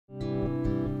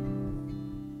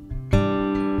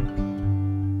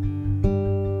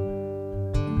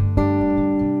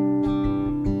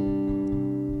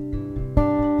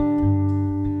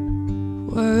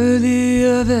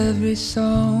every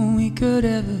song we could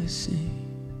ever sing,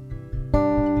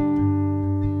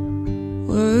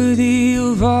 worthy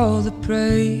of all the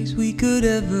praise we could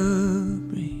ever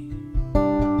bring,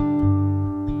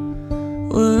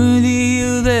 worthy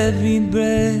of every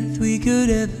breath we could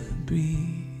ever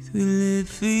breathe. We live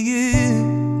for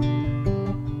you,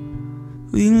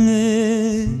 we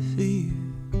live for you.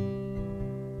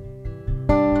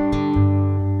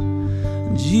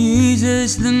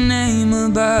 Jesus, the name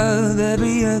above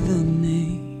every other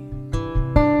name.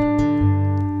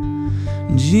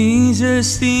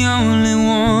 Jesus, the only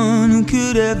one who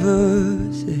could ever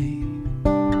save,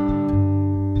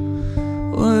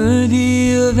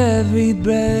 worthy of every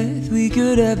breath we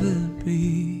could ever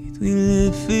breathe. We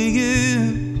live for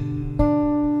you,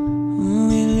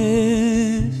 we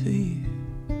live for you.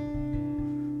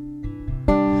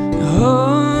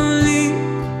 Holy,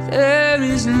 there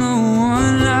is no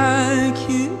one like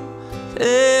you,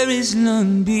 there is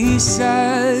none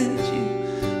beside you.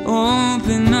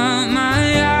 Open up my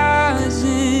eyes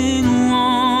in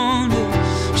wonder,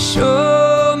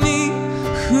 show me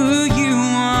who you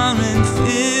are and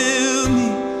fill me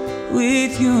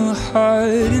with your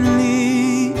heart and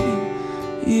lead me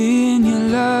in your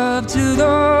love to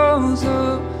those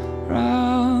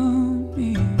around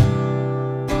me.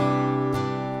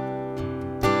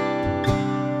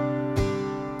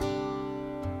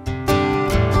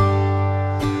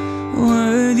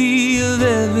 Worthy of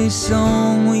every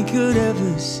song we could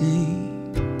ever sing,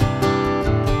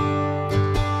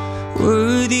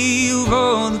 worthy of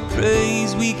all the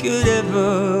praise we could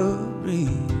ever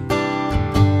bring,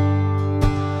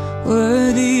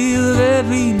 worthy of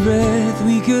every breath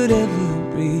we could ever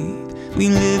breathe. We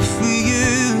live for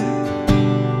you,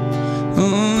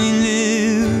 oh, we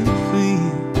live for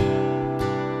you.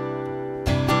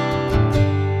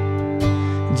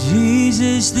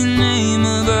 Jesus, the name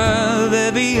above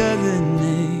every other name.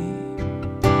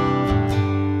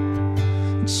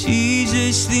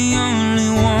 Jesus, the only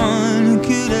one who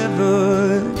could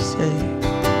ever save,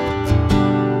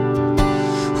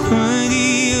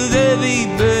 worthy of every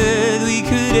breath we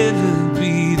could ever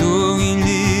breathe. Oh, we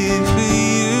live for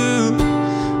you,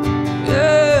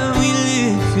 yeah, we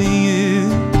live for you.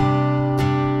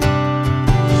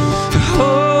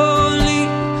 Holy,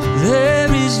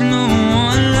 there is no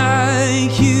one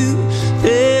like you,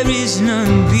 there is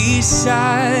none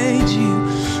beside you.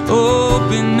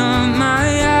 Open up my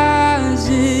eyes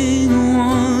in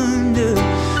wonder,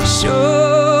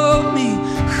 show me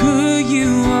who you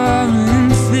are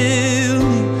and fill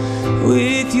me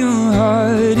with your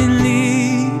heart and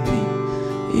lead me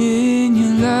in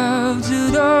your love to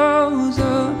those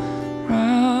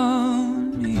around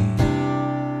me.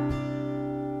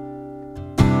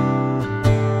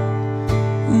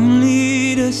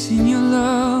 Lead us in your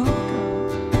love.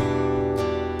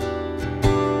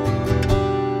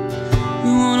 We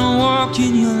wanna walk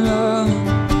in your love,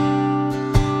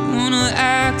 we wanna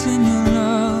act in your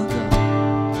love, God.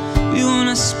 We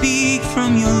wanna speak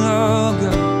from your love,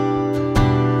 God.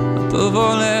 Above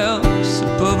all else,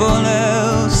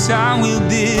 I will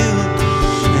build,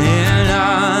 and I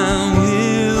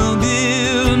will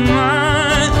build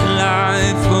my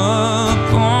life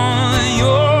upon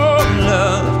your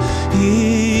love.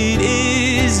 It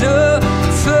is a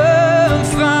firm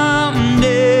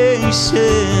foundation,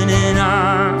 and I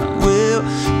will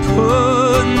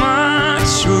put my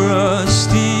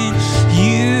trust in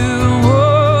you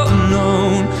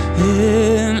alone,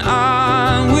 and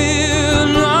I will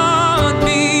not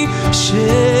be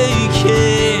shaken.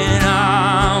 I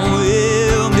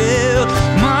will build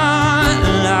my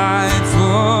life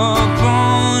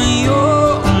upon your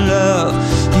love.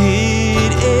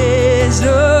 It is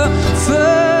a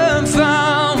firm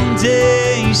foundation,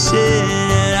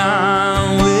 and I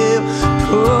will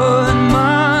put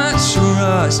my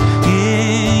trust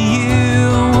in you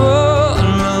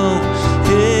alone,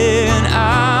 and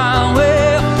I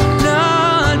will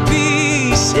not be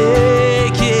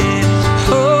shaken.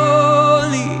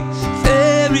 Holy,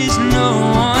 there is no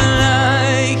one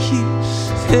like you,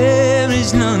 there is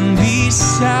none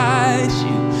beside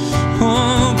you.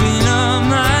 Open up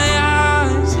my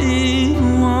eyes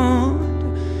in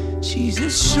wonder,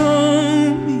 Jesus,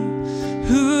 show me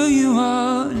who you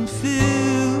are and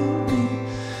fill me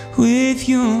with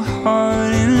your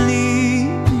heart and